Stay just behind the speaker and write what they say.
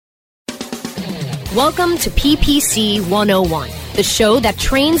Welcome to PPC 101, the show that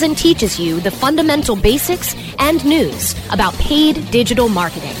trains and teaches you the fundamental basics and news about paid digital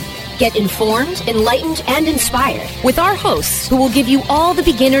marketing. Get informed, enlightened, and inspired with our hosts who will give you all the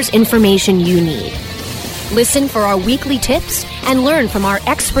beginner's information you need. Listen for our weekly tips and learn from our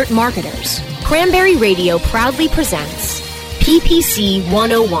expert marketers. Cranberry Radio proudly presents PPC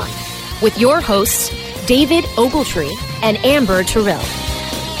 101 with your hosts, David Ogletree and Amber Terrell.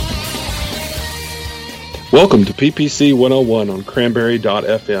 Welcome to PPC 101 on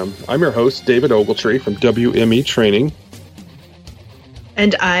Cranberry.fm. I'm your host, David Ogletree from WME Training.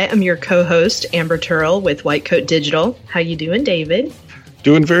 And I am your co-host, Amber Terrell with White Coat Digital. How you doing, David?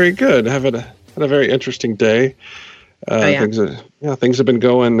 Doing very good. Had a very interesting day. Things have been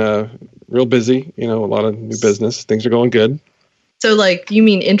going real busy. A lot of new business. Things are going good. So, you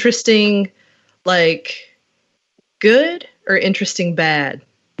mean interesting, good, or interesting bad?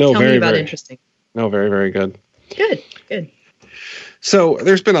 No, Tell me about interesting. No, very, very good. Good. So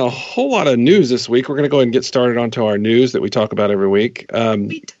there's been a whole lot of news this week. We're going to go ahead and get started onto our news that we talk about every week.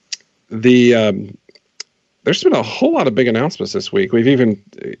 Sweet. There's been a whole lot of big announcements this week.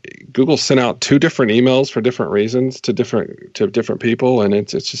 Google sent out 2 different emails for different reasons to different people, and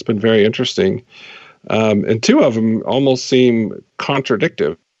it's just been very interesting. And 2 of them almost seem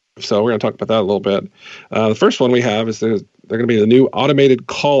contradictory. So we're going to talk about that a little bit. The first one we have is they're going to be the new automated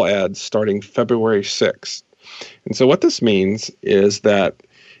call ads starting February 6th. And so what this means is that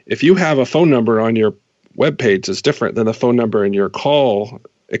if you have a phone number on your web page that's different than the phone number in your call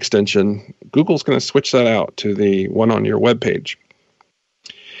extension, Google's going to switch that out to the one on your web page.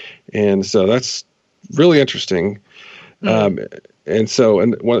 And so that's really interesting.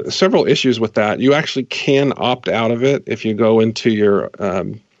 Mm-hmm. Several issues with that. You actually can opt out of it if you go into your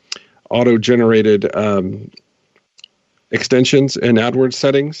auto-generated extensions in AdWords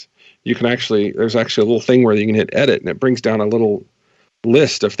settings. There's actually a little thing where you can hit edit, and it brings down a little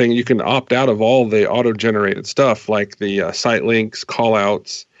list of things. You can opt out of all the auto-generated stuff, like the site links,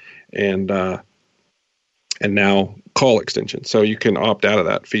 call-outs, and now call extensions. So you can opt out of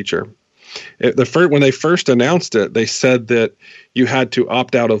that feature. When they first announced it, they said that you had to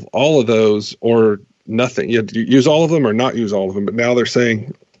opt out of all of those or nothing. You had to use all of them or not use all of them. But now they're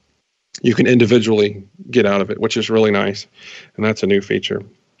saying you can individually get out of it, which is really nice. And that's a new feature.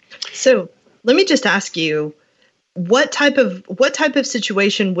 So let me just ask you, what type of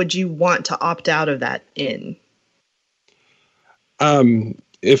situation would you want to opt out of that in?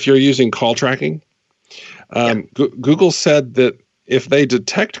 If you're using call tracking, Google said that if they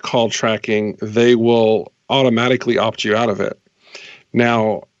detect call tracking, they will automatically opt you out of it.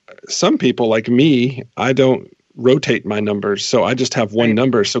 Now, some people like me, I don't rotate my numbers, so I just have one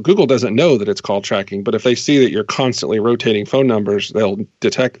number. So Google doesn't know that it's call tracking, but if they see that you're constantly rotating phone numbers, they'll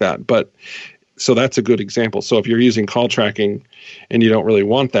detect that. But so that's a good example. So if you're using call tracking and you don't really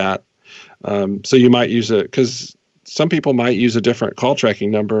want that, so you might use it, because some people might use a different call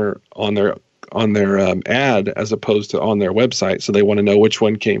tracking number on their ad as opposed to on their website, so they want to know which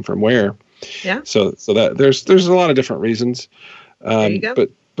one came from where. Yeah. So that there's a lot of different reasons. There you go.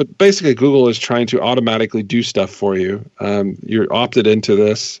 But basically, Google is trying to automatically do stuff for you. You're opted into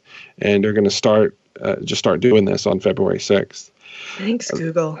this, and they're going to start doing this on February 6th. Thanks,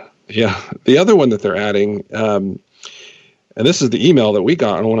 Google. Yeah. The other one that they're adding, and this is the email that we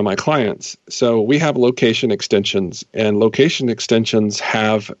got on one of my clients. So we have location extensions, and location extensions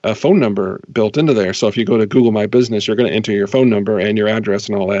have a phone number built into there. So if you go to Google My Business, you're going to enter your phone number and your address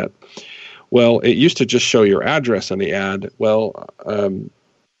and all that. Well, it used to just show your address in the ad. Well,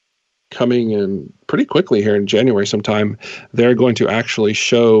 coming in pretty quickly here in January sometime, they're going to actually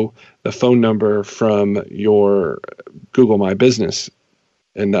show the phone number from your Google My Business,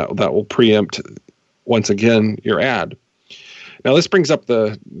 and that will preempt, once again, your ad. Now, this brings up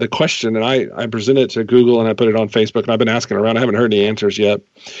the question, and I presented it to Google, and I put it on Facebook, and I've been asking around. I haven't heard any answers yet.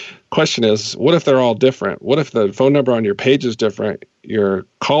 Question is, what if they're all different? What if the phone number on your page is different, your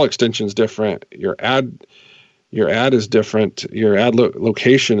call extension is different, your ad is different, your ad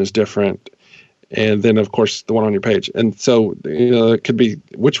location is different, and then, of course, the one on your page. And so, it could be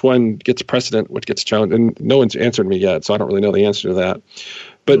which one gets precedent, which gets challenged, and no one's answered me yet, so I don't really know the answer to that.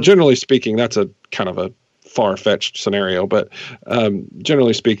 But generally speaking, that's a kind of a far-fetched scenario. But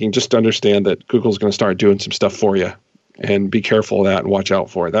generally speaking, just understand that Google's going to start doing some stuff for you, and be careful of that and watch out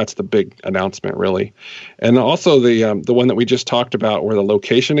for it. That's the big announcement, really. And also the one that we just talked about, where the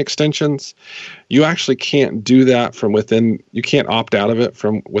location extensions, you actually can't do that from within. You can't opt out of it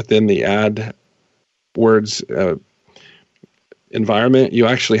from within the AdWords environment. You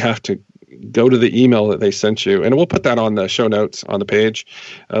actually have to go to the email that they sent you. And we'll put that on the show notes on the page,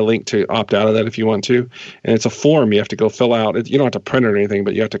 a link to opt out of that if you want to. And it's a form you have to go fill out. You don't have to print it or anything,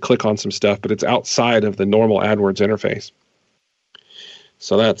 but you have to click on some stuff, but it's outside of the normal AdWords interface.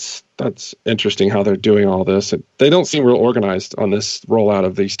 So that's interesting how they're doing all this. They don't seem real organized on this rollout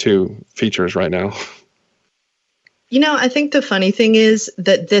of these two features right now. I think the funny thing is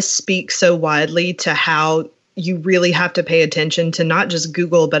that this speaks so widely to how you really have to pay attention to not just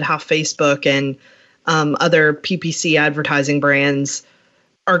Google, but how Facebook and other PPC advertising brands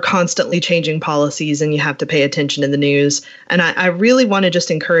are constantly changing policies, and you have to pay attention in the news. And I really want to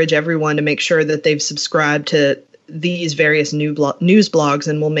just encourage everyone to make sure that they've subscribed to these various news blogs,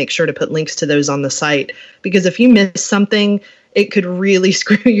 and we'll make sure to put links to those on the site, because if you miss something, it could really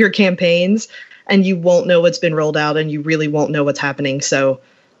screw your campaigns, and you won't know what's been rolled out, and you really won't know what's happening. So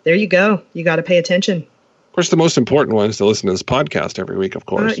there you go. You got to pay attention. Of course, the most important one is to listen to this podcast every week, of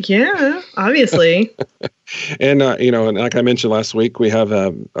course. Yeah, obviously. And, and like I mentioned last week, we have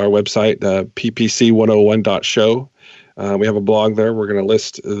our website, ppc101.show. We have a blog there. We're going to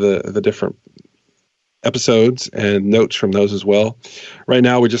list the different episodes and notes from those as well. Right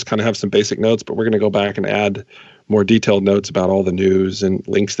now, we just kind of have some basic notes, but we're going to go back and add more detailed notes about all the news and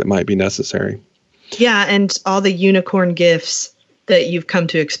links that might be necessary. Yeah, and all the unicorn gifts that you've come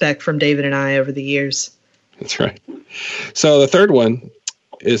to expect from David and I over the years. That's right. So the third one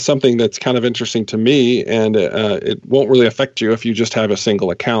is something that's kind of interesting to me, and it won't really affect you if you just have a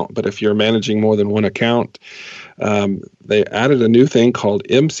single account. But if you're managing more than one account, they added a new thing called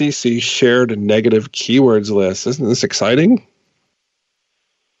MCC Shared Negative Keywords List. Isn't this exciting?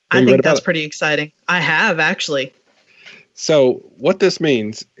 I think that's pretty exciting. I have, actually. So what this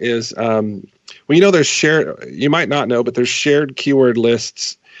means is, there's shared, you might not know, but there's shared keyword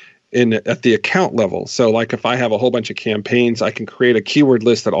lists at the account level. So like if I have a whole bunch of campaigns, I can create a keyword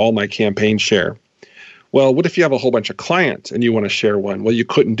list that all my campaigns share. Well, what if you have a whole bunch of clients and you want to share one? Well, you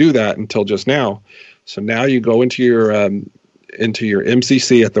couldn't do that until just now. So now you go into your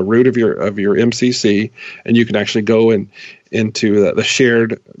MCC at the root of your MCC, and you can actually go into the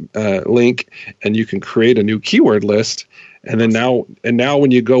shared link, and you can create a new keyword list. And then now when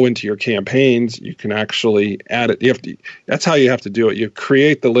you go into your campaigns, you can actually add it. That's how you have to do it. You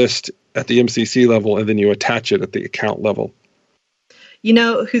create the list at the MCC level, and then you attach it at the account level. You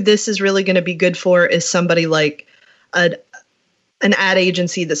know who this is really going to be good for is somebody like an ad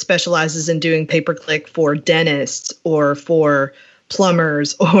agency that specializes in doing pay-per-click for dentists or for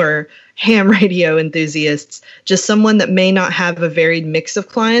plumbers or ham radio enthusiasts. Just someone that may not have a varied mix of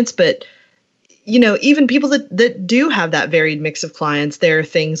clients, but even people that do have that varied mix of clients, there are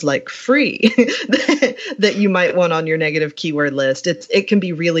things like free that you might want on your negative keyword list. It can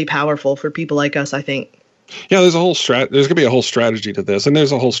be really powerful for people like us, I think. Yeah, there's going to be a whole strategy to this, and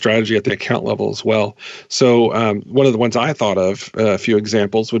there's a whole strategy at the account level as well. So one of the ones I thought of, a few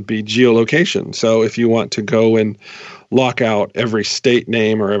examples, would be geolocation. So if you want to go and lock out every state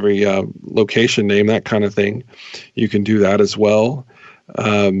name or every location name, that kind of thing, you can do that as well.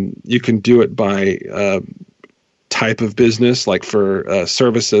 You can do it by type of business, like for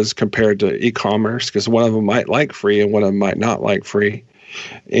services compared to e-commerce, because one of them might like free and one of them might not like free.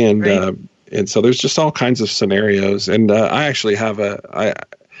 And right. And so there's just all kinds of scenarios. And I actually have a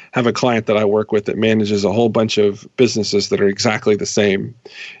client that I work with that manages a whole bunch of businesses that are exactly the same.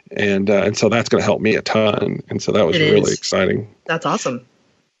 And so that's going to help me a ton. And so that was really exciting. That's awesome.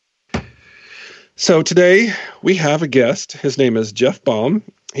 So today we have a guest. His name is Jeff Baum.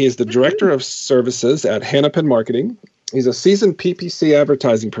 He is the Director of Services at Hannapin Marketing. He's a seasoned PPC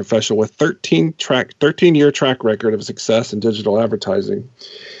advertising professional with 13-year track record of success in digital advertising.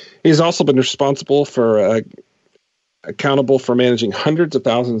 He's also been responsible for accountable for managing hundreds of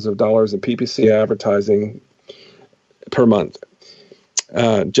thousands of dollars in PPC advertising per month.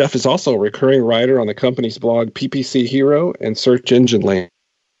 Jeff is also a recurring writer on the company's blog PPC Hero and Search Engine Land.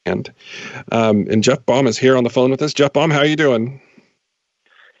 And Jeff Baum is here on the phone with us. Jeff Baum, how are you doing?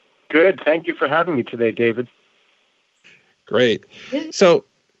 Good. Thank you for having me today, David. Great. So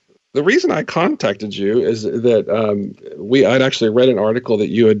the reason I contacted you is that I'd actually read an article that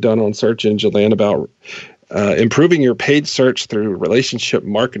you had done on Search Engine Land about improving your paid search through relationship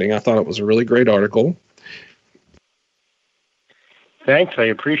marketing. I thought it was a really great article. Thanks. I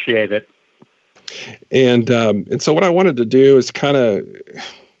appreciate it. And so what I wanted to do is kind of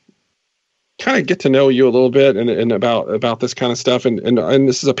get to know you a little bit and about this kind of stuff. And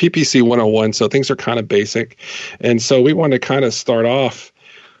this is a PPC 101, so things are kind of basic. And so we want to kind of start off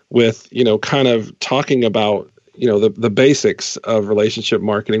with, kind of talking about, the basics of relationship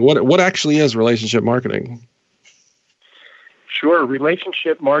marketing. What actually is relationship marketing? Sure.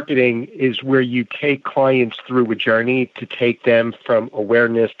 Relationship marketing is where you take clients through a journey to take them from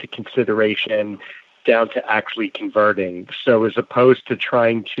awareness to consideration down to actually converting. So as opposed to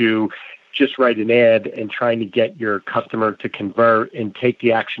trying to just write an ad and trying to get your customer to convert and take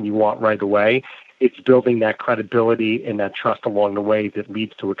the action you want right away, it's building that credibility and that trust along the way that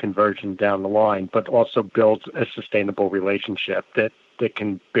leads to a conversion down the line, but also builds a sustainable relationship that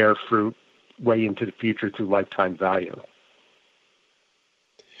can bear fruit way into the future through lifetime value.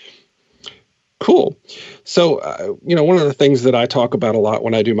 Cool. So, one of the things that I talk about a lot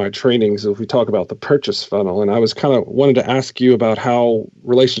when I do my trainings is we talk about the purchase funnel. And I was kind of wanted to ask you about how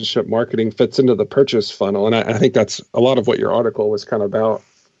relationship marketing fits into the purchase funnel. And I think that's a lot of what your article was kind of about.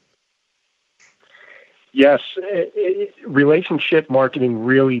 Yes, relationship marketing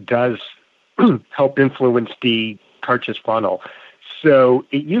really does help influence the purchase funnel. So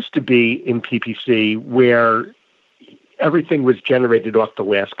it used to be in PPC where everything was generated off the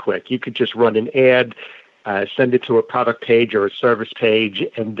last click. You could just run an ad, send it to a product page or a service page,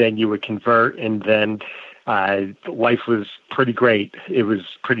 and then you would convert, and then life was pretty great. It was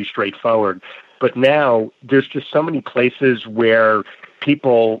pretty straightforward. But now there's just so many places where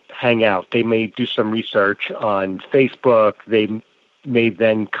people hang out. They may do some research on Facebook. They may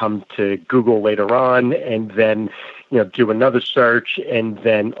then come to Google later on and then do another search and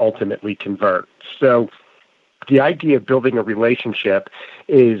then ultimately convert. So the idea of building a relationship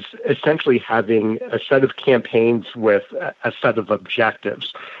is essentially having a set of campaigns with a set of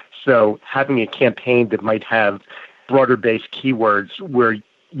objectives. So having a campaign that might have broader-based keywords where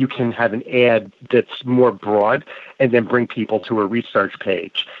you can have an ad that's more broad and then bring people to a research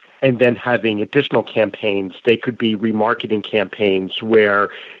page. And then having additional campaigns, they could be remarketing campaigns where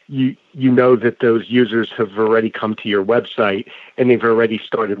you know that those users have already come to your website and they've already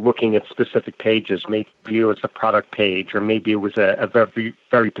started looking at specific pages. Maybe it was a product page, or maybe it was a very,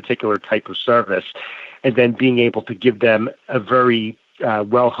 very particular type of service. And then being able to give them a very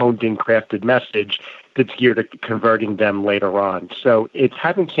well-honed and crafted message that's geared at converting them later on. So it's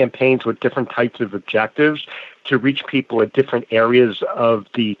having campaigns with different types of objectives to reach people at different areas of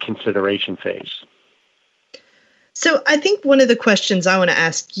the consideration phase. So I think one of the questions I want to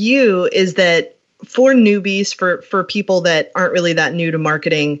ask you is that for newbies, for people that aren't really that new to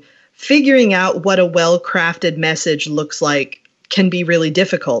marketing, figuring out what a well-crafted message looks like can be really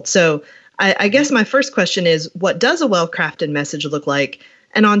difficult. So I guess my first question is, what does a well-crafted message look like?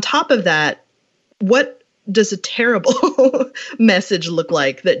 And on top of that, what does a terrible message look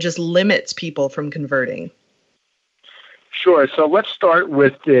like that just limits people from converting? Sure. So let's start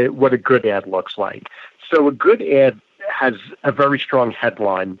with what a good ad looks like. So a good ad has a very strong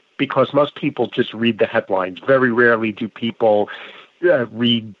headline because most people just read the headlines. Very rarely do people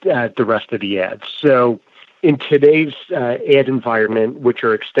read the rest of the ad. So in today's ad environment, which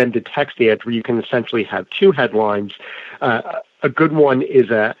are extended text ads where you can essentially have two headlines, a good one is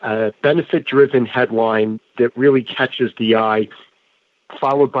a benefit-driven headline that really catches the eye,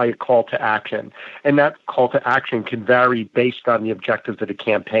 followed by a call to action. And that call to action can vary based on the objectives of the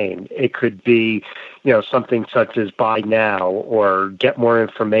campaign. It could be, something such as buy now or get more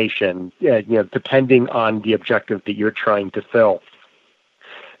information, depending on the objective that you're trying to fill.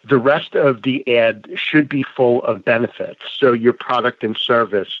 The rest of the ad should be full of benefits. So your product and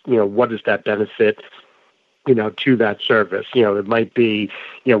service, what is that benefit to that service? It might be,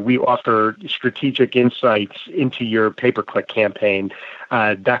 we offer strategic insights into your pay-per-click campaign.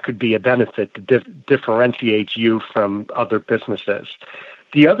 That could be a benefit that differentiates you from other businesses.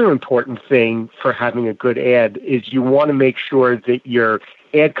 The other important thing for having a good ad is you want to make sure that your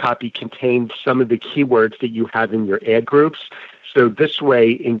ad copy contains some of the keywords that you have in your ad groups. So this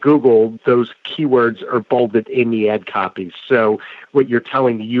way, in Google, those keywords are bolded in the ad copy. So what you're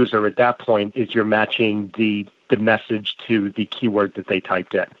telling the user at that point is you're matching the message to the keyword that they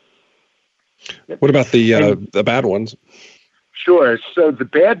typed in. What about the bad ones? Sure. So the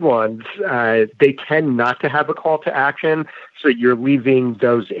bad ones, they tend not to have a call to action. So you're leaving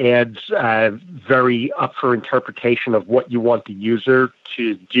those ads very up for interpretation of what you want the user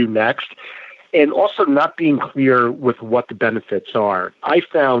to do next. And also not being clear with what the benefits are. I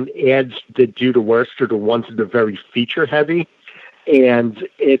found ads that do the worst are the ones that are very feature heavy. And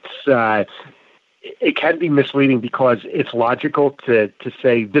it can be misleading because it's logical to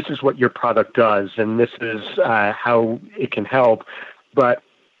say this is what your product does and this is how it can help. But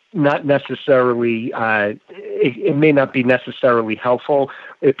not necessarily, it may not be necessarily helpful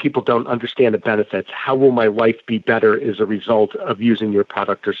if people don't understand the benefits. How will my life be better as a result of using your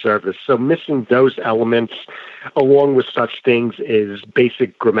product or service? So missing those elements, along with such things as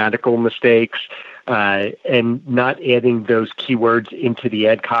basic grammatical mistakes, and not adding those keywords into the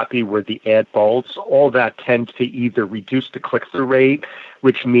ad copy where the ad bolts, all that tends to either reduce the click-through rate,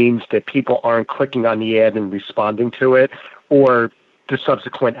 which means that people aren't clicking on the ad and responding to it, or the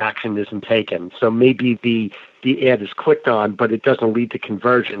subsequent action isn't taken. So maybe the ad is clicked on, but it doesn't lead to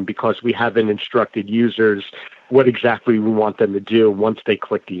conversion because we haven't instructed users what exactly we want them to do once they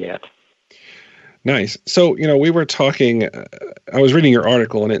click the ad. Nice. So, we were talking, I was reading your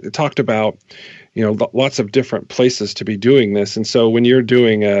article and it talked about, lots of different places to be doing this. And so when you're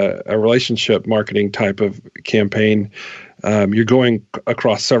doing a relationship marketing type of campaign, you're going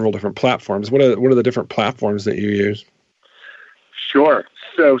across several different platforms. What are the different platforms that you use? Sure.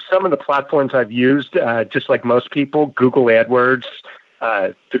 So some of the platforms I've used, just like most people, Google AdWords,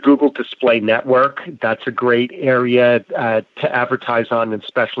 the Google Display Network, that's a great area to advertise on,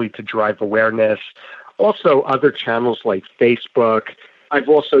 especially to drive awareness. Also, other channels like Facebook. I've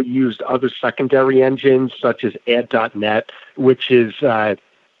also used other secondary engines such as Ad.net, which is a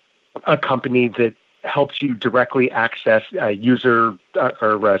company that helps you directly access user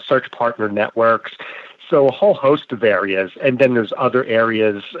or search partner networks. So a whole host of areas. And then there's other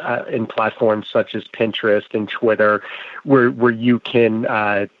areas in platforms such as Pinterest and Twitter where you can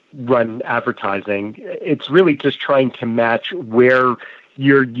run advertising. It's really just trying to match where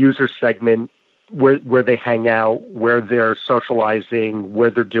your user segment, where they hang out, where they're socializing, where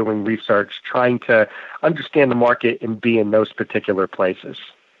they're doing research, trying to understand the market and be in those particular places.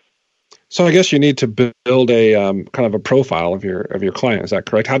 So I guess you need to build a kind of a profile of your client. Is that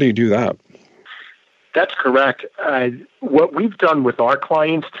correct? How do you do that? That's correct. What we've done with our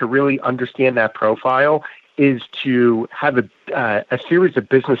clients to really understand that profile is to have a series of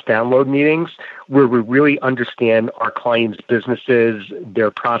business download meetings where we really understand our clients' businesses,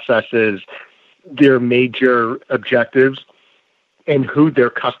 their processes, their major objectives, and who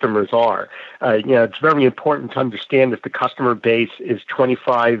their customers are. It's very important to understand if the customer base is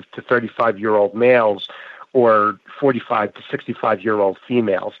 25 to 35-year-old males or 45 to 65-year-old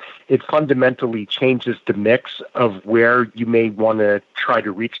females. It fundamentally changes the mix of where you may want to try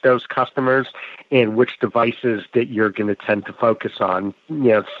to reach those customers and which devices that you're going to tend to focus on,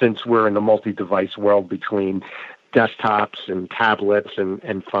 since we're in a multi-device world between desktops and tablets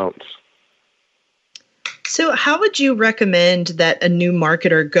and phones. So how would you recommend that a new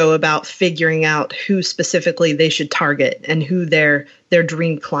marketer go about figuring out who specifically they should target and who their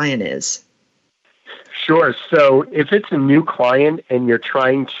dream client is? Sure. So if it's a new client and you're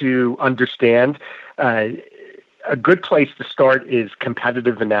trying to understand, a good place to start is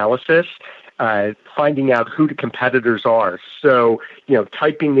competitive analysis, finding out who the competitors are. So,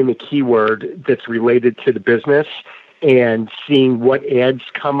 typing in a keyword that's related to the business and seeing what ads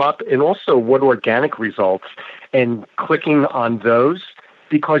come up and also what organic results and clicking on those,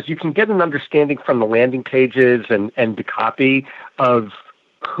 because you can get an understanding from the landing pages and the copy of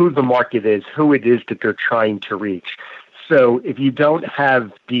who the market is, who it is that they're trying to reach. So if you don't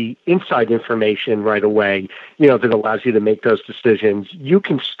have the inside information right away, that allows you to make those decisions, you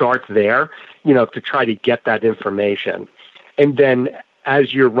can start there, to try to get that information. And then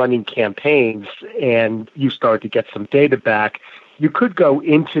as you're running campaigns and you start to get some data back, you could go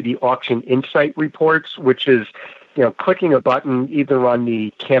into the auction insight reports, which is, clicking a button either on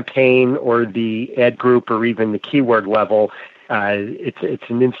the campaign or the ad group or even the keyword level. It's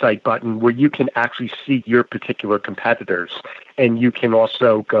an insight button where you can actually see your particular competitors, and you can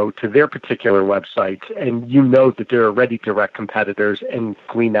also go to their particular websites, and that there are already direct competitors and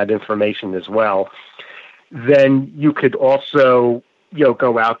glean that information as well. Then you could also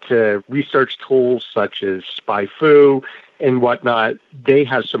go out to research tools such as SpyFu and whatnot. They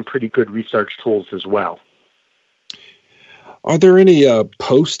have some pretty good research tools as well. Are there any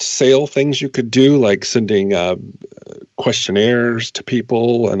post-sale things you could do, like sending questionnaires to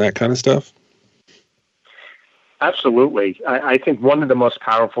people and that kind of stuff? Absolutely. I think one of the most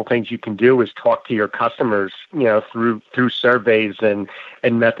powerful things you can do is talk to your customers, through surveys and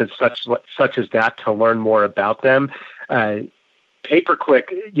methods such as that to learn more about them.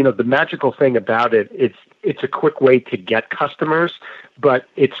 Pay-per-click, the magical thing about it, it's a quick way to get customers, but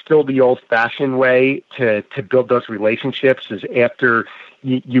it's still the old-fashioned way to build those relationships is after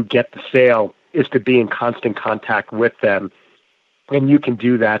you get the sale, is to be in constant contact with them. And you can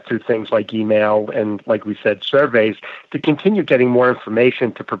do that through things like email and, like we said, surveys to continue getting more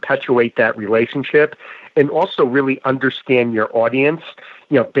information to perpetuate that relationship and also really understand your audience,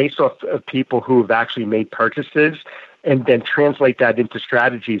 based off of people who have actually made purchases, and then translate that into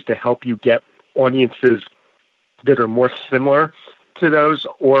strategies to help you get audiences that are more similar to those,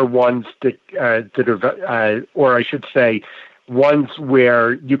 or ones that are, or I should say, ones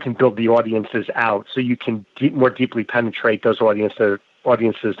where you can build the audiences out so you can more deeply penetrate those audiences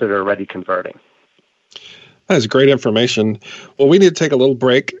that are already converting. That is great information. Well, we need to take a little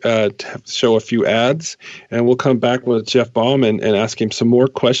break to show a few ads, and we'll come back with Jeff Baum and ask him some more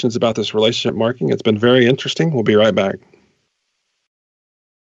questions about this relationship marketing. It's been very interesting. We'll be right back.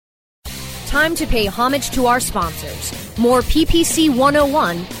 Time to pay homage to our sponsors. More PPC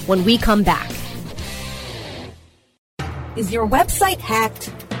 101 when we come back. Is your website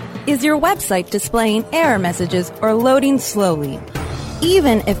hacked? Is your website displaying error messages or loading slowly?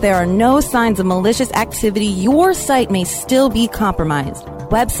 Even if there are no signs of malicious activity, your site may still be compromised.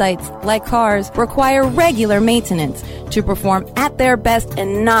 Websites, like cars, require regular maintenance to perform at their best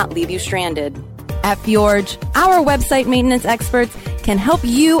and not leave you stranded. At Fjorge, our website maintenance experts can help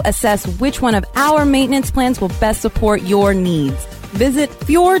you assess which one of our maintenance plans will best support your needs. Visit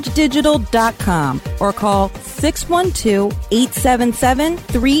fjorgedigital.com or call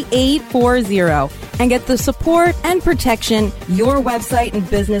 612-877-3840 and get the support and protection your website and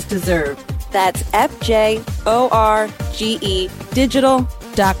business deserve. That's FJORGE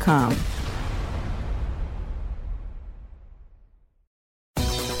digital.com.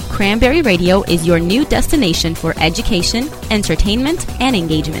 Cranberry Radio is your new destination for education, entertainment, and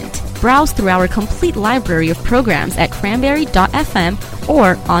engagement. Browse through our complete library of programs at cranberry.fm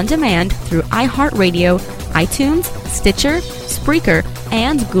or on demand through iHeartRadio, iTunes, Stitcher, Spreaker,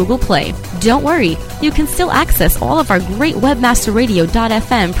 and Google Play. Don't worry, you can still access all of our great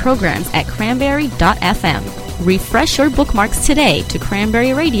webmasterradio.fm programs at cranberry.fm. Refresh your bookmarks today to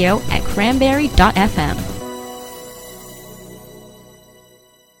Cranberry Radio at cranberry.fm.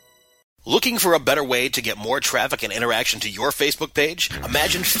 Looking for a better way to get more traffic and interaction to your Facebook page?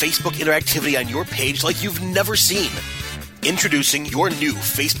 Imagine Facebook interactivity on your page like you've never seen. Introducing your new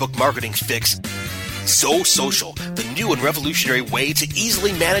Facebook marketing fix, ZoSocial, the new and revolutionary way to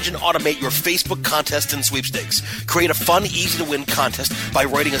easily manage and automate your Facebook contests and sweepstakes. Create a fun, easy-to-win contest by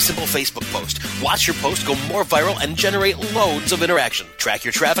writing a simple Facebook post. Watch your post go more viral and generate loads of interaction. Track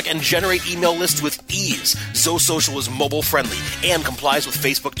your traffic and generate email lists with ease. ZoSocial is mobile-friendly and complies with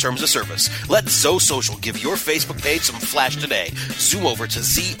Facebook terms of service. Let ZoSocial give your Facebook page some flash today. Zoom over to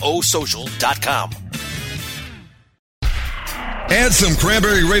ZoSocial.com. Add some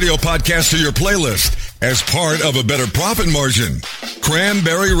Cranberry Radio podcasts to your playlist as part of a better profit margin.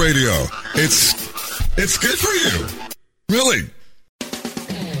 Cranberry Radio. It's good for you. Really.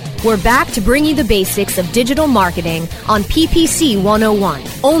 We're back to bring you the basics of digital marketing on PPC 101,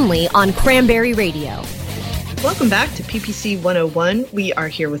 only on Cranberry Radio. Welcome back to PPC 101. We are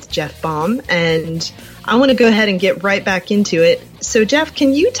here with Jeff Baum, and I want to go ahead and get right back into it. So, Jeff,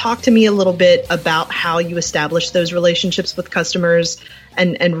 can you talk to me a little bit about how you establish those relationships with customers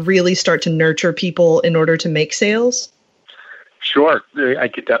and really start to nurture people in order to make sales? Sure. I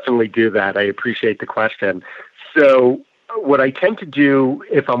could definitely do that. I appreciate the question. So what I tend to do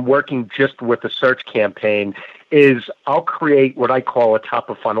if I'm working just with a search campaign is I'll create what I call a top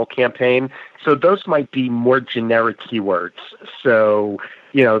of funnel campaign. So those might be more generic keywords. So,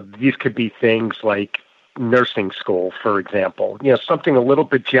 these could be things like nursing school, for example, something a little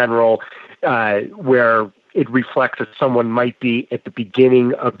bit general where it reflects that someone might be at the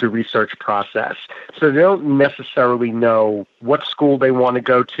beginning of the research process. So they don't necessarily know what school they want to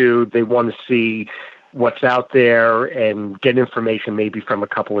go to. They want to see what's out there and get information maybe from a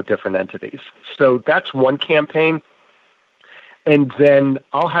couple of different entities. So that's one campaign. And then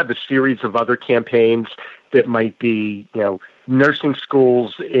I'll have a series of other campaigns that might be, nursing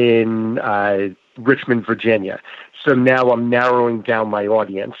schools in Richmond, Virginia. So now I'm narrowing down my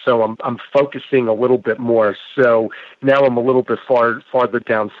audience. So I'm focusing a little bit more. So now I'm a little bit farther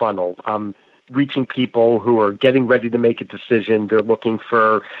down funnel. I'm reaching people who are getting ready to make a decision. They're looking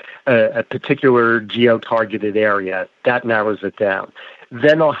for a particular geo-targeted area. That narrows it down.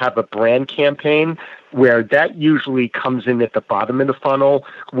 Then I'll have a brand campaign where that usually comes in at the bottom of the funnel,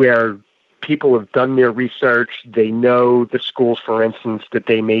 where people have done their research. They know the schools, for instance, that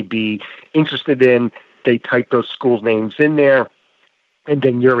they may be interested in. They type those schools' names in there, and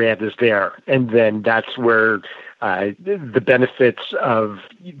then your ad is there. And then that's where the benefits of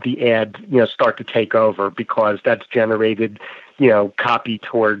the ad, start to take over, because that's generated, copy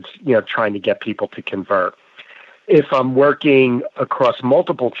towards, trying to get people to convert. if I'm working across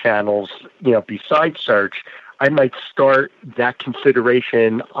multiple channels, besides search, I might start that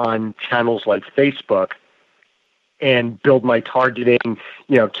consideration on channels like Facebook and build my targeting,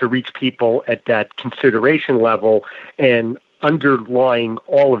 to reach people at that consideration level. And underlying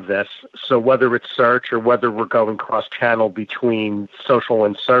all of this, so whether it's search or whether we're going cross-channel between social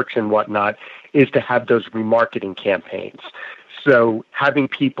and search and whatnot, is to have those remarketing campaigns. So having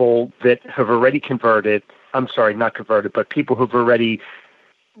people that have already but people who've already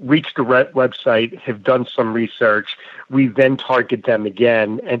reached the website, have done some research, we then target them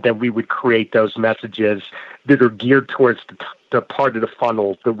again, and then we would create those messages that are geared towards the part of the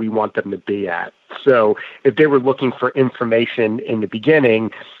funnel that we want them to be at. So if they were looking for information in the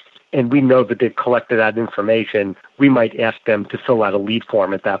beginning, and we know that they've collected that information, we might ask them to fill out a lead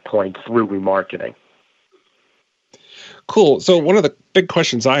form at that point through remarketing. Cool. So one of the big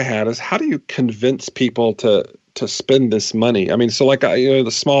questions I had is, how do you convince people to spend this money? I mean, so like, the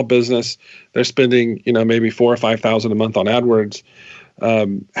small business, they're spending, maybe $4,000 or $5,000 a month on AdWords.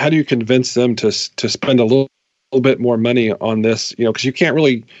 How do you convince them to spend a little bit more money on this? Because you can't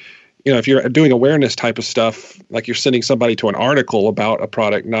really, if you're doing awareness type of stuff, like you're sending somebody to an article about a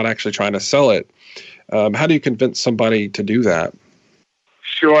product, not actually trying to sell it. How do you convince somebody to do that?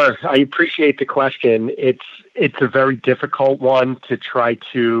 Sure. I appreciate the question. It's a very difficult one to try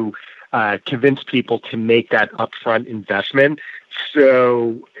to convince people to make that upfront investment.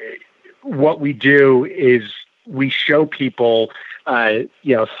 So what we do is we show people,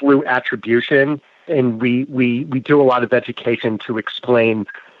 through attribution, and we do a lot of education to explain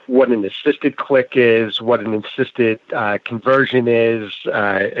what an assisted click is, what an assisted conversion is,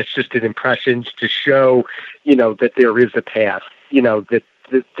 assisted impressions, to show, that there is a path, that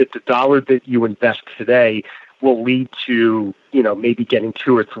the dollar that you invest today will lead to, maybe getting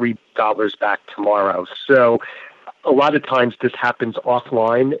 $2 or $3 back tomorrow. So a lot of times this happens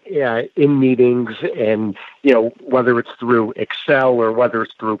offline in meetings, and, whether it's through Excel or whether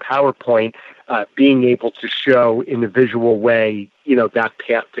it's through PowerPoint, being able to show in a visual way, that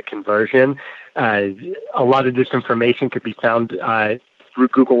path to conversion. A lot of this information could be found through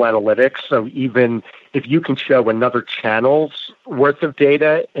Google Analytics. So even if you can show another channel's worth of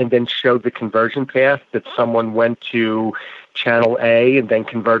data and then show the conversion path that someone went to channel A and then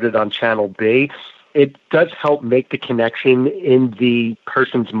converted on channel B, it does help make the connection in the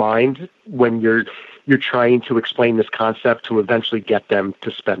person's mind when you're trying to explain this concept to eventually get them to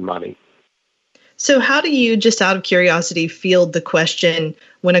spend money. So how do you, just out of curiosity, field the question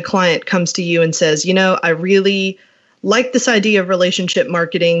when a client comes to you and says, I really like this idea of relationship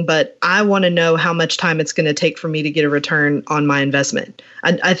marketing, but I want to know how much time it's going to take for me to get a return on my investment?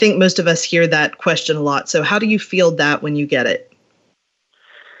 I think most of us hear that question a lot. So how do you field that when you get it?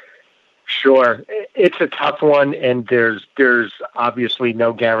 Sure. It's a tough one, and there's obviously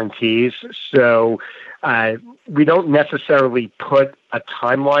no guarantees. So we don't necessarily put a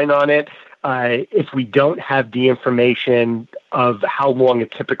timeline on it. If we don't have the information of how long a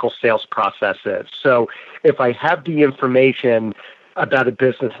typical sales process is. So if I have the information about a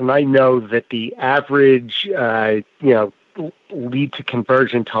business and I know that the average, lead to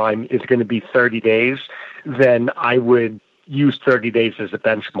conversion time is going to be 30 days, then I would use 30 days as a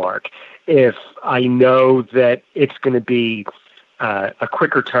benchmark. If I know that it's going to be a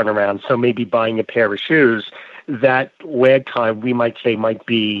quicker turnaround, so maybe buying a pair of shoes, that lag time we might say might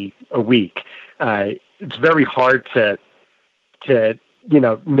be a week. It's very hard to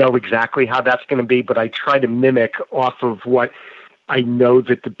know exactly how that's going to be, but I try to mimic off of what I know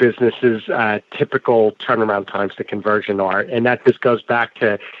that the business's typical turnaround times to conversion are. And that just goes back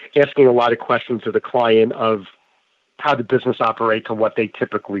to asking a lot of questions of the client of how the business operates and what they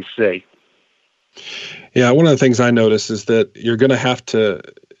typically see. Yeah, one of the things I notice is that you're going to have to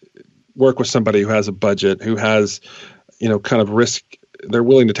work with somebody who has a budget, who has, kind of risk. They're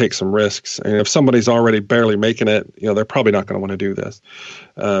willing to take some risks. And if somebody's already barely making it, they're probably not going to want to do this.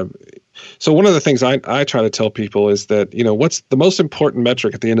 So one of the things I try to tell people is that, what's the most important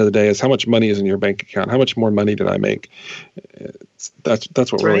metric at the end of the day is how much money is in your bank account. How much more money did I make?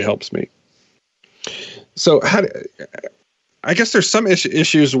 That's what really helps me. So I guess there's some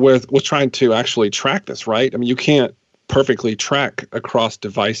issues with trying to actually track this, right? I mean, you can't perfectly track across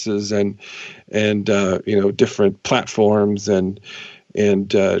devices and different platforms and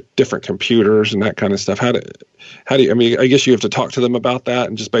different computers and that kind of stuff. How do you, I mean, I guess you have to talk to them about that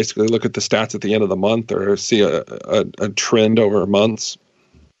and just basically look at the stats at the end of the month or see a trend over months.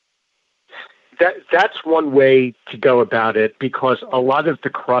 that's one way to go about it, because a lot of the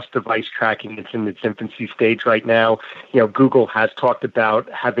cross-device tracking is in its infancy stage right now. Google has talked about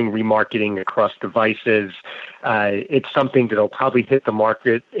having remarketing across devices. It's something that'll probably hit the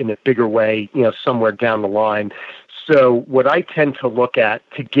market in a bigger way, somewhere down the line. So what I tend to look at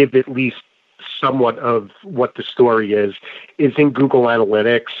to give at least somewhat of what the story is in Google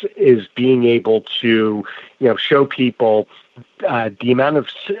Analytics, is being able to, show people the amount of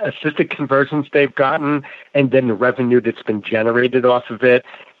assisted conversions they've gotten, and then the revenue that's been generated off of it,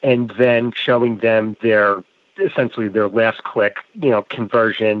 and then showing them essentially their last click,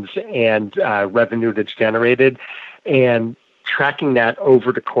 conversions and revenue that's generated, and tracking that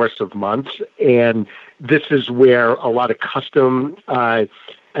over the course of months. And this is where a lot of custom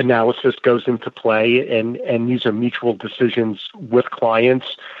analysis goes into play, and these are mutual decisions with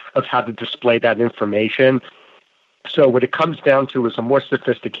clients of how to display that information. So what it comes down to is a more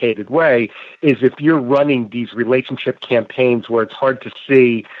sophisticated way is if you're running these relationship campaigns where it's hard to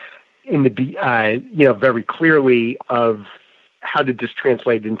see in the very clearly of how did this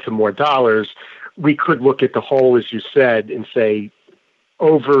translate into more dollars, we could look at the whole, as you said, and say,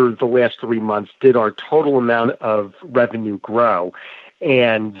 over the last 3 months, did our total amount of revenue grow?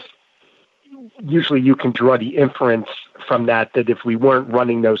 And usually you can draw the inference from that if we weren't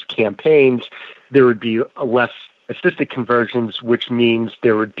running those campaigns, there would be less assisted conversions, which means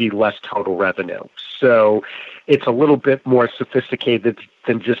there would be less total revenue. So it's a little bit more sophisticated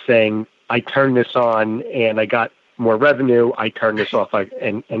than just saying, I turned this on and I got more revenue, I turned this off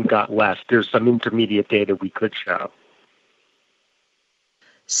and got less. There's some intermediate data we could show.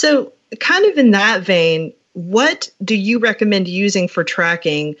 So kind of in that vein, what do you recommend using for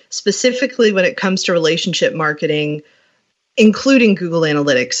tracking, specifically when it comes to relationship marketing, including Google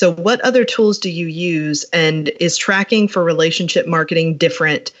Analytics? So what other tools do you use, and is tracking for relationship marketing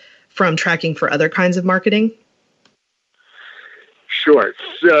different from tracking for other kinds of marketing? Sure.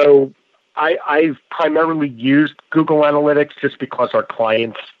 So I've primarily used Google Analytics just because our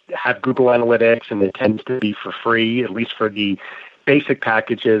clients have Google Analytics, and it tends to be for free, at least for the basic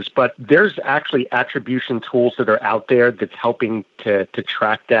packages. But there's actually attribution tools that are out there that's helping to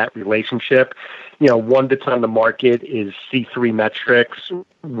track that relationship. One that's on the market is C3 Metrics,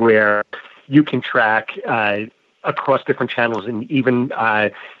 where you can track across different channels, and even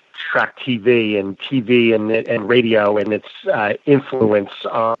track TV and radio and its influence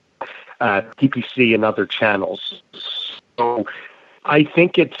on PPC and other channels. So I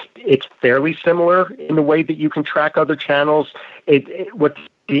think it's fairly similar in the way that you can track other channels. What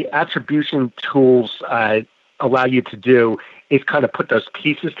the attribution tools allow you to do is kind of put those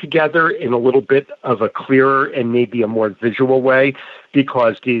pieces together in a little bit of a clearer and maybe a more visual way,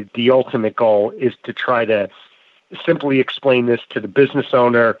 because the ultimate goal is to try to simply explain this to the business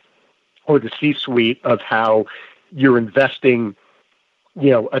owner or the C-suite of how you're investing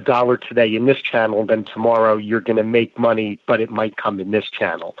 $1 today in this channel, then tomorrow you're going to make money, but it might come in this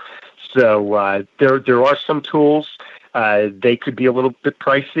channel. So there are some tools. They could be a little bit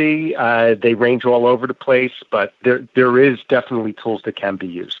pricey. They range all over the place, but there is definitely tools that can be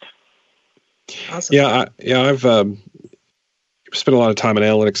used. Awesome. I've spent a lot of time in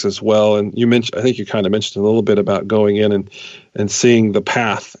analytics as well, and I think you kind of mentioned a little bit about going in and seeing the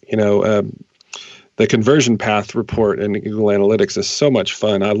path. The conversion path report in Google Analytics is so much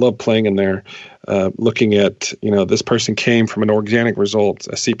fun. I love playing in there, looking at, this person came from an organic result,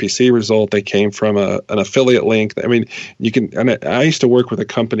 a CPC result. They came from an affiliate link. I mean, I used to work with a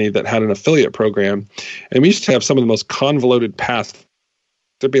company that had an affiliate program, and we used to have some of the most convoluted paths.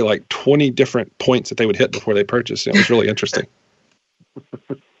 There'd be like 20 different points that they would hit before they purchased. It was really interesting.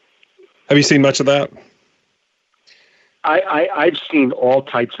 Have you seen much of that? I've seen all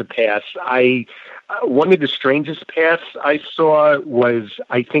types of paths. One of the strangest paths I saw was,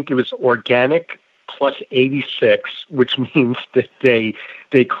 I think it was organic plus 86, which means that they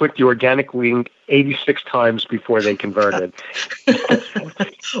clicked the organic link 86 times before they converted.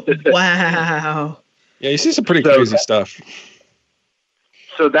 Wow. Yeah, you see some pretty crazy stuff.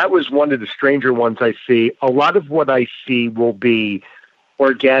 So that was one of the stranger ones I see. A lot of what I see will be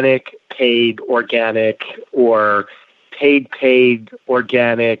organic, paid, organic, or paid,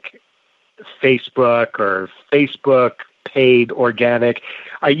 organic, Facebook, or Facebook, paid, organic.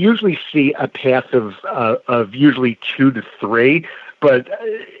 I usually see a path of usually 2 to 3, but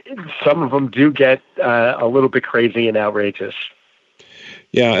some of them do get a little bit crazy and outrageous.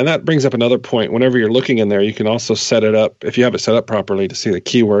 Yeah, and that brings up another point. Whenever you're looking in there, you can also set it up, if you have it set up properly, to see the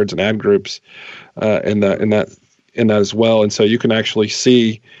keywords and ad groups in that as well. And so you can actually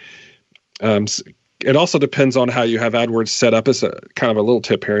see it also depends on how you have AdWords set up. As a kind of a little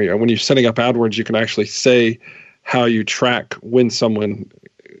tip here. When you're setting up AdWords, you can actually say how you track when someone,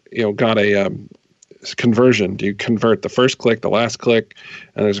 got a conversion. Do you convert the first click, the last click?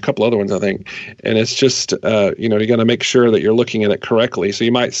 And there's a couple other ones, I think. And it's just, you got to make sure that you're looking at it correctly. So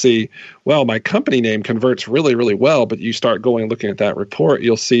you might see, well, my company name converts really, really well, but you start going and looking at that report,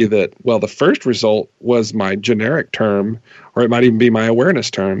 you'll see that, well, the first result was my generic term, or it might even be my awareness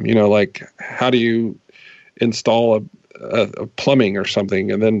term. Like how do you install a plumbing or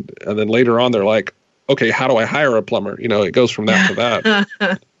something? And then later on, they're like, okay, how do I hire a plumber? It goes from that to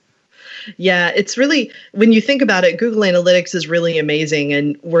that. Yeah, it's really, when you think about it, Google Analytics is really amazing.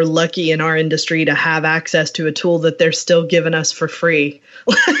 And we're lucky in our industry to have access to a tool that they're still giving us for free.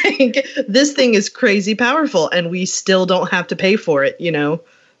 Like, this thing is crazy powerful and we still don't have to pay for it,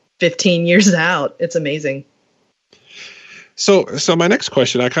 15 years out. It's amazing. So my next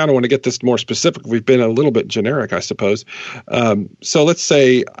question, I kind of want to get this more specific. We've been a little bit generic, I suppose. So let's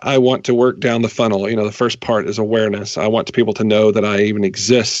say I want to work down the funnel. The first part is awareness. I want people to know that I even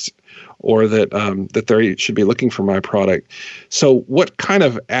exist, or that they should be looking for my product. So what kind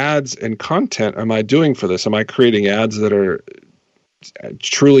of ads and content am I doing for this? Am I creating ads that are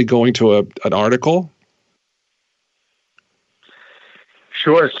truly going to an article?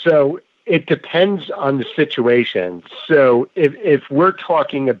 Sure. So it depends on the situation. So if we're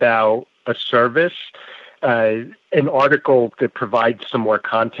talking about a service, an article that provides some more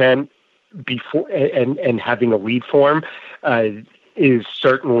content before and having a lead form, is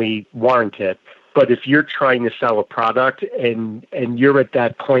certainly warranted. But if you're trying to sell a product and you're at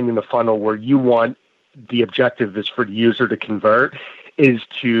that point in the funnel where you want, the objective is for the user to convert, is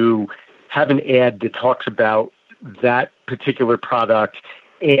to have an ad that talks about that particular product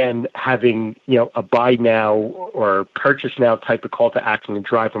and having, a buy now or purchase now type of call to action and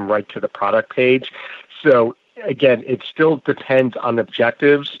drive them right to the product page. So again, it still depends on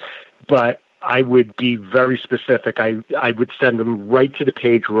objectives, but I would be very specific. I would send them right to the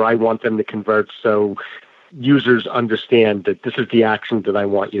page where I want them to convert, so users understand that this is the action that I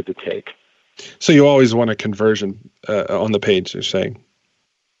want you to take. So you always want a conversion on the page, you're saying?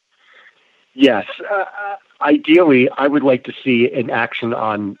 Yes. Ideally, I would like to see an action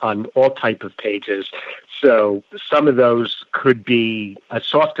on all type of pages. So some of those could be a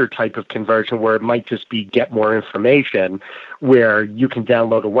softer type of conversion where it might just be get more information, where you can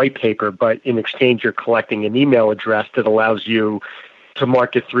download a white paper, but in exchange you're collecting an email address that allows you to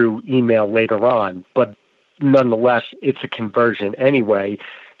market through email later on. But nonetheless, it's a conversion anyway.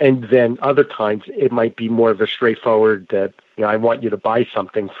 And then other times it might be more of a straightforward that, I want you to buy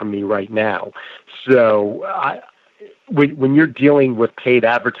something from me right now. So when you're dealing with paid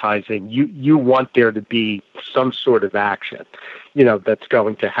advertising, you want there to be some sort of action, that's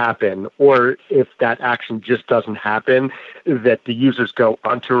going to happen. Or if that action just doesn't happen, that the users go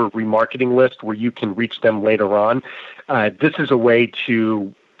onto a remarketing list where you can reach them later on. This is a way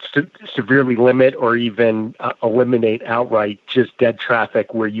to severely limit or even eliminate outright just dead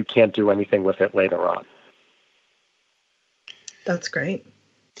traffic where you can't do anything with it later on. That's great.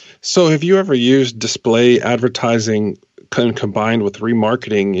 So have you ever used display advertising combined with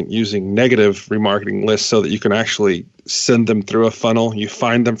remarketing and using negative remarketing lists so that you can actually send them through a funnel? You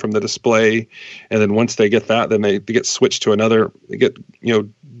find them from the display, and then once they get that, then they get switched to another, they get,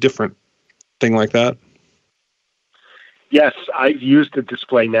 different thing like that? Yes, I've used the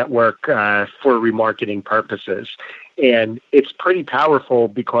display network for remarketing purposes. And it's pretty powerful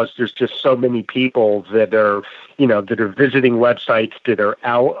because there's just so many people that are, visiting websites, that are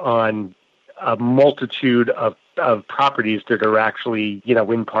out on a multitude of properties that are actually,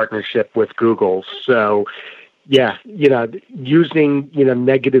 in partnership with Google. So, yeah, using,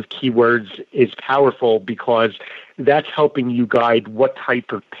 negative keywords is powerful because that's helping you guide what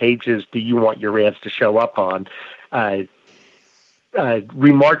type of pages do you want your ads to show up on.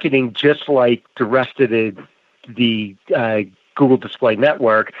 Remarketing, just like the rest of the Google Display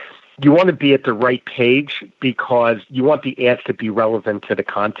Network, you want to be at the right page because you want the ads to be relevant to the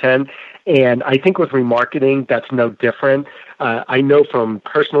content. And I think with remarketing, that's no different. I know from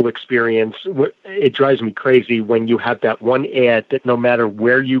personal experience, it drives me crazy when you have that one ad that no matter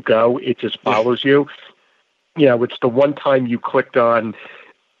where you go, it just follows you. It's the one time you clicked on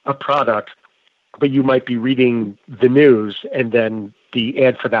a product, but you might be reading the news and then the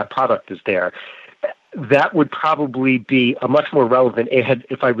ad for that product is there. That would probably be a much more relevant ad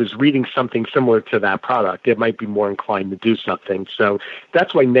if I was reading something similar to that product. It might be more inclined to do something. So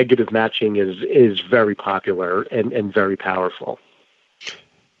that's why negative matching is very popular and very powerful.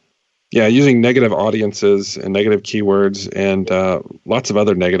 Yeah, using negative audiences and negative keywords and lots of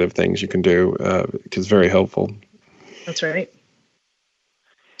other negative things you can do is very helpful. That's right.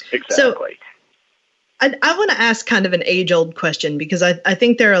 Exactly. So, I want to ask kind of an age-old question, because I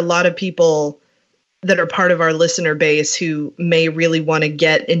think there are a lot of people that are part of our listener base who may really want to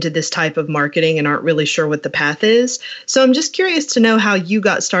get into this type of marketing and aren't really sure what the path is. So I'm just curious to know how you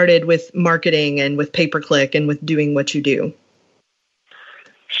got started with marketing and with pay-per-click and with doing what you do.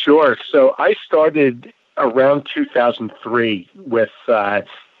 Sure. So I started around 2003 with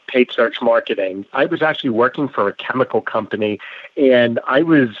paid search marketing. I was actually working for a chemical company, and I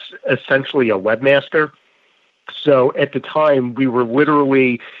was essentially a webmaster. So at the time, we were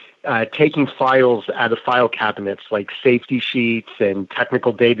literally taking files out of file cabinets like safety sheets and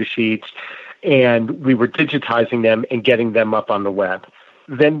technical data sheets, and we were digitizing them and getting them up on the web.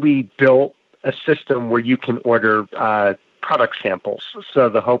 Then we built a system where you can order product samples. So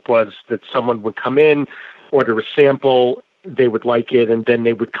the hope was that someone would come in, order a sample, they would like it, and then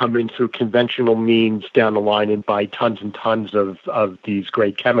they would come in through conventional means down the line and buy tons and tons of these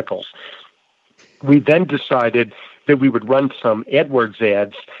great chemicals. We then decided that we would run some AdWords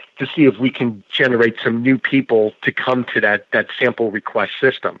ads to see if we can generate some new people to come to that sample request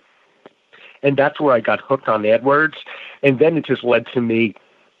system. And that's where I got hooked on AdWords. And then it just led to me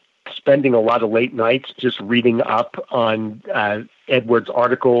spending a lot of late nights just reading up on AdWords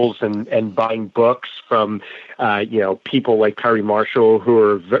articles and buying books from people like Perry Marshall, who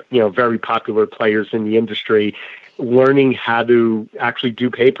are very popular players in the industry, learning how to actually do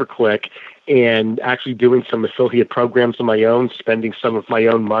pay-per-click and actually doing some affiliate programs of my own, spending some of my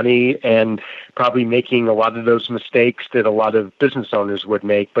own money, and probably making a lot of those mistakes that a lot of business owners would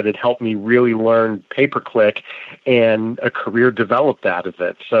make. But it helped me really learn pay-per-click, and a career developed out of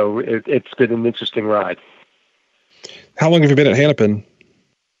it. So it's been an interesting ride. How long have you been at Hannapin?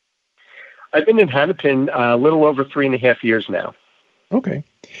 I've been in Hannapin a little over 3.5 years now. Okay.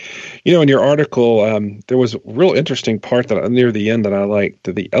 In your article, there was a real interesting part that near the end that I liked,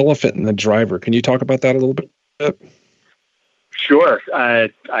 the elephant and the driver. Can you talk about that a little bit? Sure. I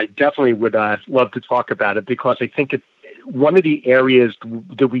definitely would love to talk about it, because I think one of the areas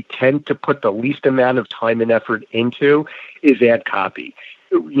that we tend to put the least amount of time and effort into is ad copy.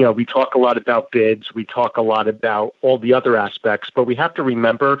 We talk a lot about bids, we talk a lot about all the other aspects, but we have to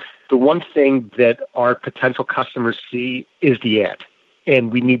remember the one thing that our potential customers see is the ad,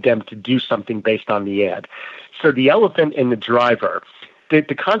 and we need them to do something based on the ad. So the elephant and the driver, the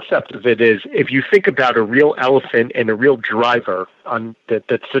concept of it is, if you think about a real elephant and a real driver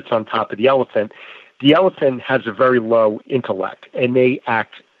that sits on top of the elephant has a very low intellect, and they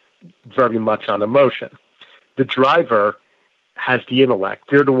act very much on emotion. The driver has the intellect.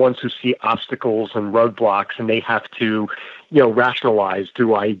 They're the ones who see obstacles and roadblocks, and they have to, rationalize,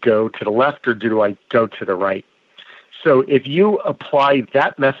 do I go to the left or do I go to the right? So if you apply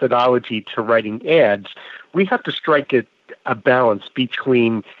that methodology to writing ads, we have to strike a balance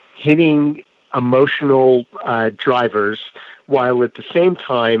between hitting emotional drivers while at the same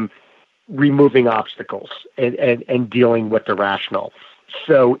time removing obstacles and dealing with the rational.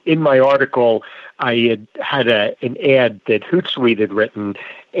 So in my article, I had an ad that Hootsuite had written,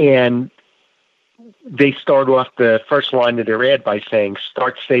 and they start off the first line of their ad by saying,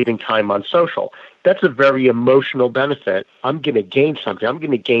 "Start saving time on social." That's a very emotional benefit. I'm going to gain something. I'm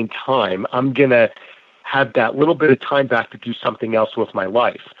going to gain time. I'm going to have that little bit of time back to do something else with my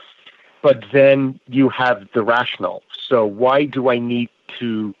life. But then you have the rational. So why do I need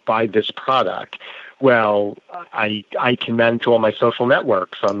to buy this product? Well, I can manage all my social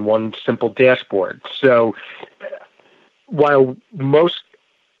networks on one simple dashboard. So while most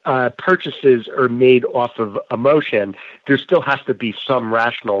purchases are made off of emotion, there still has to be some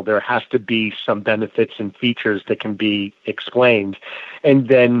rational. There has to be some benefits and features that can be explained. And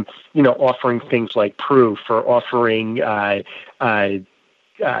then, offering things like proof, or offering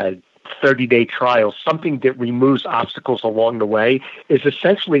 30-day trials, something that removes obstacles along the way, is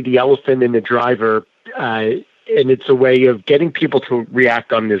essentially the elephant in the driver. And it's a way of getting people to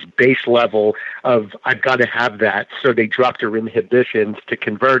react on this base level of, I've got to have that. So they drop their inhibitions to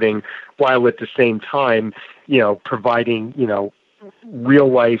converting, while at the same time, providing, real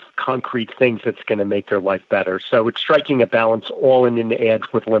life concrete things that's going to make their life better. So it's striking a balance all in the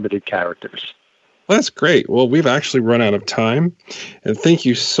ads with limited characters. Well, that's great. Well, we've actually run out of time. And thank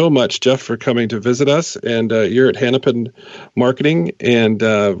you so much, Jeff, for coming to visit us. And you're at Hannapin Marketing. And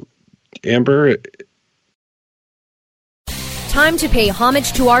Amber. Time to pay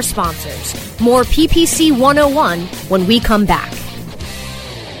homage to our sponsors. More PPC 101 when we come back.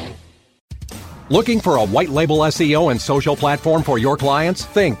 Looking for a white label SEO and social platform for your clients?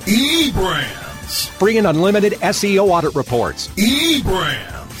 Think eBrands. Free and unlimited SEO audit reports.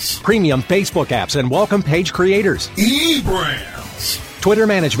 eBrands. Premium Facebook apps and welcome page creators. eBrands. Twitter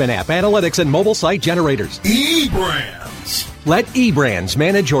management app, analytics, and mobile site generators. eBrands. Let eBrands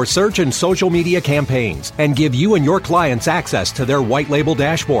manage your search and social media campaigns and give you and your clients access to their white label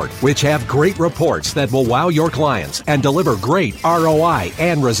dashboard, which have great reports that will wow your clients and deliver great ROI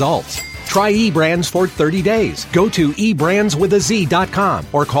and results. Try eBrands for 30 days. Go to eBrandsWithAZ.com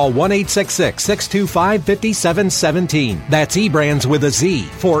or call 1-866-625-5717. That's eBrands with a Z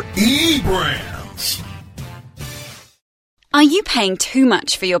for eBrands. Are you paying too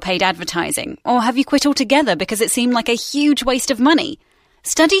much for your paid advertising, or have you quit altogether because it seemed like a huge waste of money?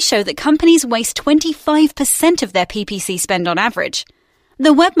 Studies show that companies waste 25% of their PPC spend on average.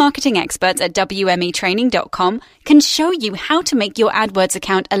 The web marketing experts at WMEtraining.com can show you how to make your AdWords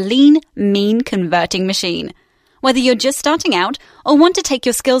account a lean, mean converting machine. Whether you're just starting out or want to take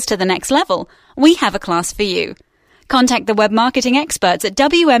your skills to the next level, we have a class for you. Contact the web marketing experts at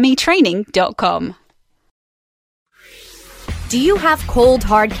WMEtraining.com. Do you have cold,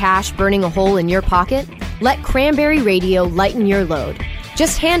 hard cash burning a hole in your pocket? Let Cranberry Radio lighten your load.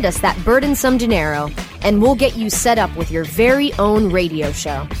 Just hand us that burdensome dinero, and we'll get you set up with your very own radio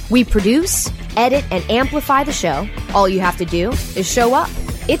show. We produce, edit, and amplify the show. All you have to do is show up.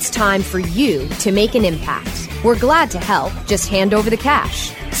 It's time for you to make an impact. We're glad to help. Just hand over the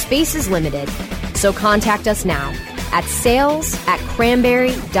cash. Space is limited, so contact us now at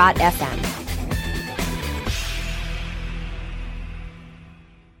sales@cranberry.fm.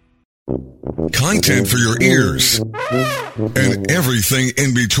 Content for your ears and everything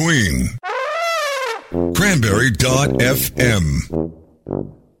in between. Cranberry.fm.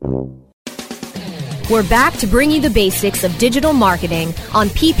 We're back to bring you the basics of digital marketing on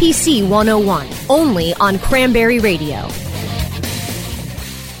PPC 101, only on Cranberry Radio.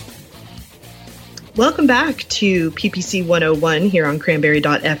 Welcome back to PPC 101 here on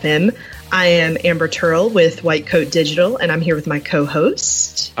Cranberry.fm. I am Amber Turrell with White Coat Digital, and I'm here with my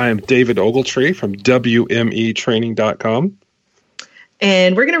co-host. I am David Ogletree from WMEtraining.com.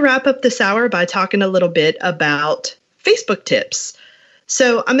 And we're going to wrap up this hour by talking a little bit about Facebook tips.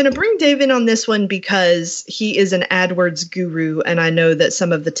 So I'm going to bring Dave in on this one because he is an AdWords guru, and I know that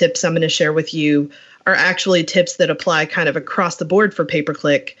some of the tips I'm going to share with you are actually tips that apply kind of across the board for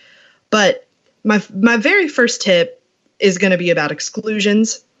pay-per-click. But my very first tip is going to be about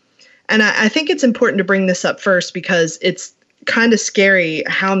exclusions. And I think it's important to bring this up first because it's kind of scary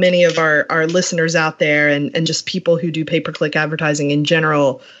how many of our listeners out there and just people who do pay-per-click advertising in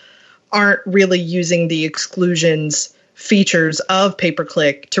general aren't really using the exclusions features of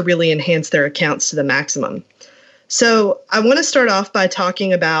pay-per-click to really enhance their accounts to the maximum. So I want to start off by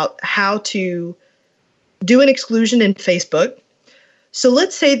talking about how to do an exclusion in Facebook. So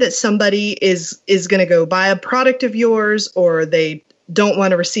let's say that somebody is going to go buy a product of yours, or they don't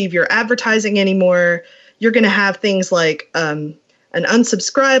want to receive your advertising anymore. You're going to have things like an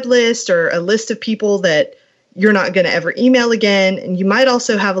unsubscribe list or a list of people that you're not going to ever email again. And you might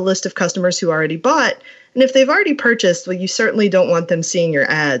also have a list of customers who already bought. And if they've already purchased, well, you certainly don't want them seeing your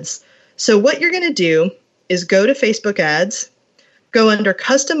ads. So what you're going to do is go to Facebook ads, go under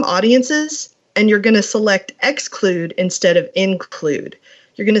custom audiences, and you're going to select exclude instead of include.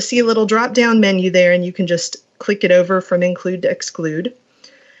 You're going to see a little drop-down menu there, and you can just click it over from include to exclude.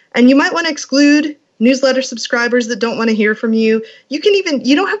 And you might want to exclude newsletter subscribers that don't want to hear from you. You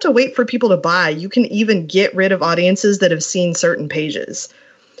don't have to wait for people to buy. You can even get rid of audiences that have seen certain pages.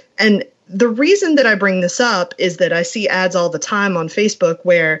 And the reason that I bring this up is that I see ads all the time on Facebook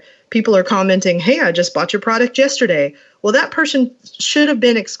where people are commenting, "Hey, I just bought your product yesterday." Well, that person should have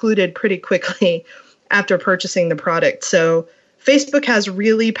been excluded pretty quickly after purchasing the product. So Facebook has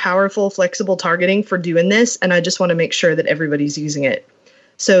really powerful, flexible targeting for doing this, and I just want to make sure that everybody's using it.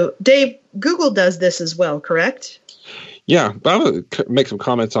 So, Dave, Google does this as well, correct? Yeah, I would make some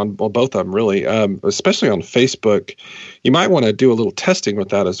comments on both of them, really, especially on Facebook. You might want to do a little testing with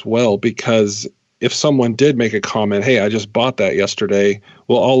that as well, because if someone did make a comment, "Hey, I just bought that yesterday,"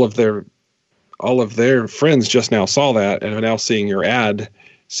 well, all of their friends just now saw that and are now seeing your ad.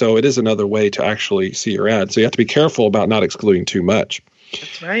 So it is another way to actually see your ad. So you have to be careful about not excluding too much.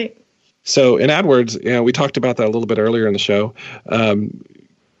 That's right. So in AdWords, we talked about that a little bit earlier in the show.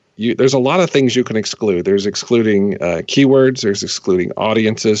 There's a lot of things you can exclude. There's excluding keywords. There's excluding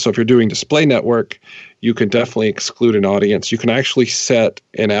audiences. So if you're doing display network, you can definitely exclude an audience. You can actually set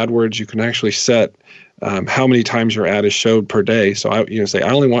in AdWords, how many times your ad is showed per day. So I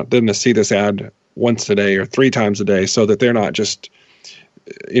only want them to see this ad once a day or 3 times a day, so that they're not just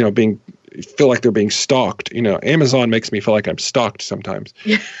being feel like they're being stalked. Amazon makes me feel like I'm stalked sometimes.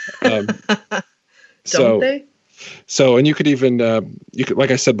 Don't they? So, and you could even, like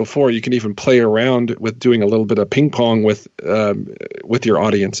I said before, you can even play around with doing a little bit of ping pong with your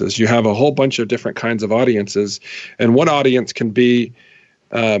audiences. You have a whole bunch of different kinds of audiences, and one audience can be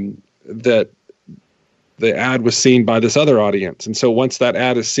that the ad was seen by this other audience, and so once that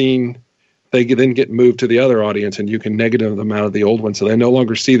ad is seen, they then get moved to the other audience, and you can negative them out of the old one, so they no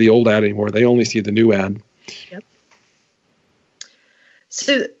longer see the old ad anymore. They only see the new ad. Yep.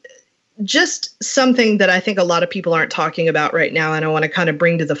 So, just something that I think a lot of people aren't talking about right now, and I want to kind of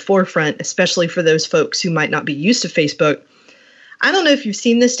bring to the forefront, especially for those folks who might not be used to Facebook. I don't know if you've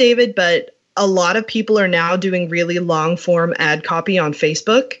seen this, David, but a lot of people are now doing really long form ad copy on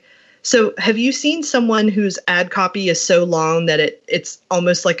Facebook. So have you seen someone whose ad copy is so long that it's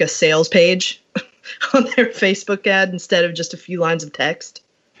almost like a sales page on their Facebook ad instead of just a few lines of text?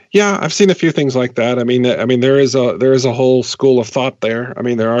 Yeah, I've seen a few things like that. I mean, there is a whole school of thought there. I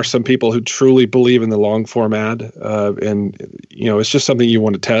mean, there are some people who truly believe in the long form ad, and it's just something you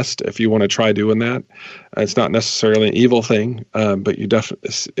want to test if you want to try doing that. It's not necessarily an evil thing, but you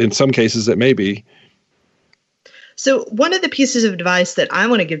definitely, in some cases, it may be. So one of the pieces of advice that I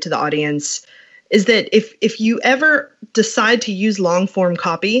want to give to the audience is that if you ever decide to use long form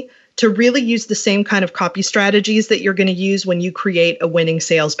copy, to really use the same kind of copy strategies that you're going to use when you create a winning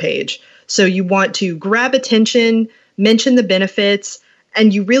sales page. So you want to grab attention, mention the benefits,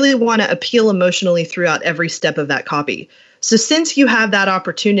 and you really want to appeal emotionally throughout every step of that copy. So since you have that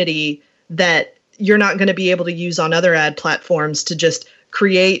opportunity that you're not going to be able to use on other ad platforms to just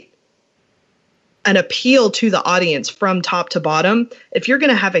create an appeal to the audience from top to bottom, if you're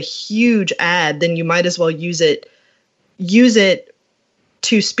going to have a huge ad, then you might as well use it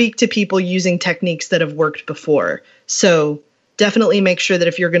to speak to people using techniques that have worked before. So definitely make sure that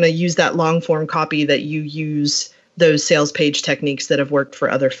if you're going to use that long form copy, that you use those sales page techniques that have worked for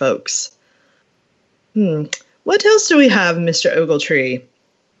other folks. What else do we have, Mr. Ogletree?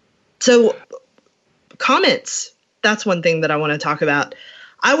 So comments, that's one thing that I want to talk about.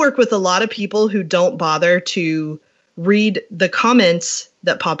 I work with a lot of people who don't bother to read the comments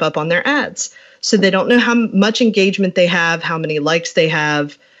that pop up on their ads. So they don't know how much engagement they have, how many likes they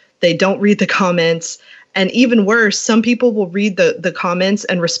have. They don't read the comments. And even worse, some people will read the comments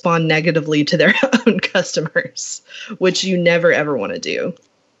and respond negatively to their own customers, which you never, ever want to do.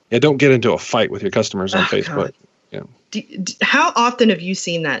 Yeah, don't get into a fight with your customers on Facebook. God. Yeah. How often have you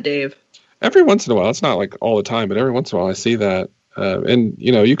seen that, Dave? Every once in a while. It's not like all the time, but every once in a while I see that. And,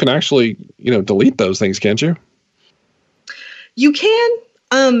 you can actually, delete those things, can't you? You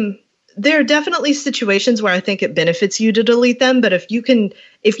can. There are definitely situations where I think it benefits you to delete them. But if you can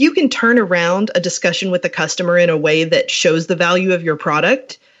turn around a discussion with the customer in a way that shows the value of your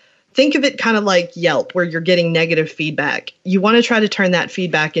product, think of it kind of like Yelp, where you're getting negative feedback. You want to try to turn that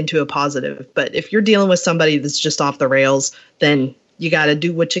feedback into a positive. But if you're dealing with somebody that's just off the rails, then you got to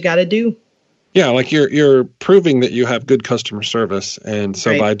do what you got to do. Yeah, like you're proving that you have good customer service, and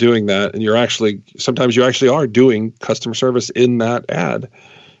so by doing that, and sometimes you actually are doing customer service in that ad,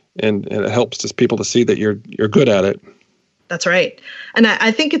 and it helps just people to see that you're good at it. That's right, and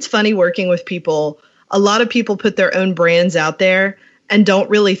I think it's funny working with people. A lot of people put their own brands out there and don't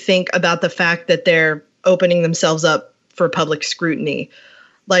really think about the fact that they're opening themselves up for public scrutiny.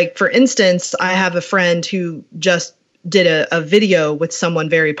 Like, for instance, I have a friend who just did a video with someone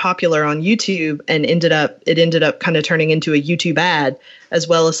very popular on YouTube, and it ended up kind of turning into a YouTube ad, as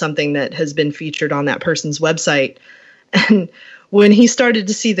well as something that has been featured on that person's website. And when he started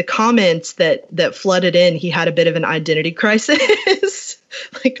to see the comments that flooded in, he had a bit of an identity crisis.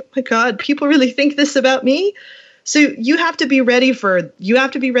 Like, oh my God, people really think this about me? So you have to be ready for that. You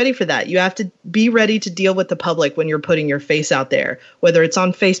have to be ready to deal with the public when you're putting your face out there, whether it's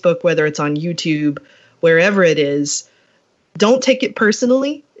on Facebook, whether it's on YouTube, wherever it is. Don't take it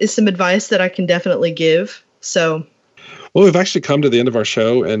personally is some advice that I can definitely give. So, well, we've actually come to the end of our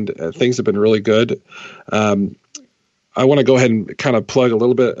show, and things have been really good. I want to go ahead and kind of plug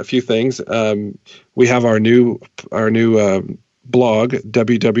a few things. We have our new blog,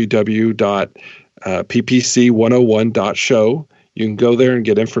 www.ppc101.show. You can go there and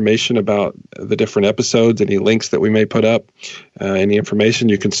get information about the different episodes, any links that we may put up, any information.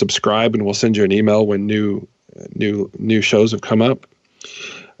 You can subscribe, and we'll send you an email when new shows have come up.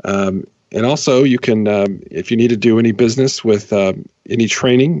 And also, you can, if you need to do any business with any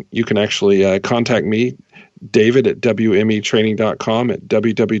training, you can actually contact me, David, at wmetraining.com, at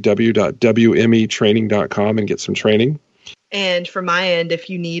www.wmetraining.com, and get some training. And from my end, if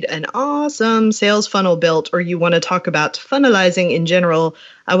you need an awesome sales funnel built or you want to talk about funnelizing in general,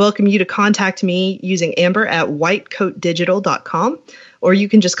 I welcome you to contact me using Amber at whitecoatdigital.com, or you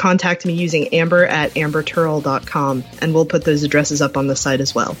can just contact me using Amber at amberturrell.com, and we'll put those addresses up on the site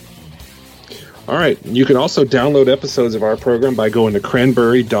as well. All right. You can also download episodes of our program by going to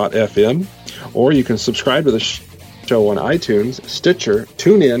cranberry.fm, or you can subscribe to the show on iTunes, Stitcher,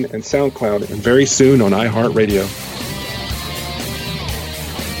 TuneIn, and SoundCloud, and very soon on iHeartRadio.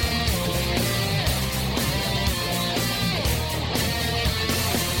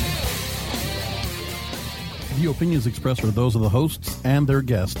 The opinions expressed are those of the hosts and their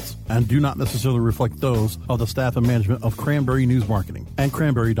guests and do not necessarily reflect those of the staff and management of Cranberry News Marketing and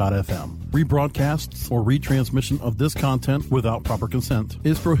Cranberry.fm. Rebroadcasts or retransmission of this content without proper consent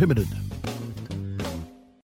is prohibited.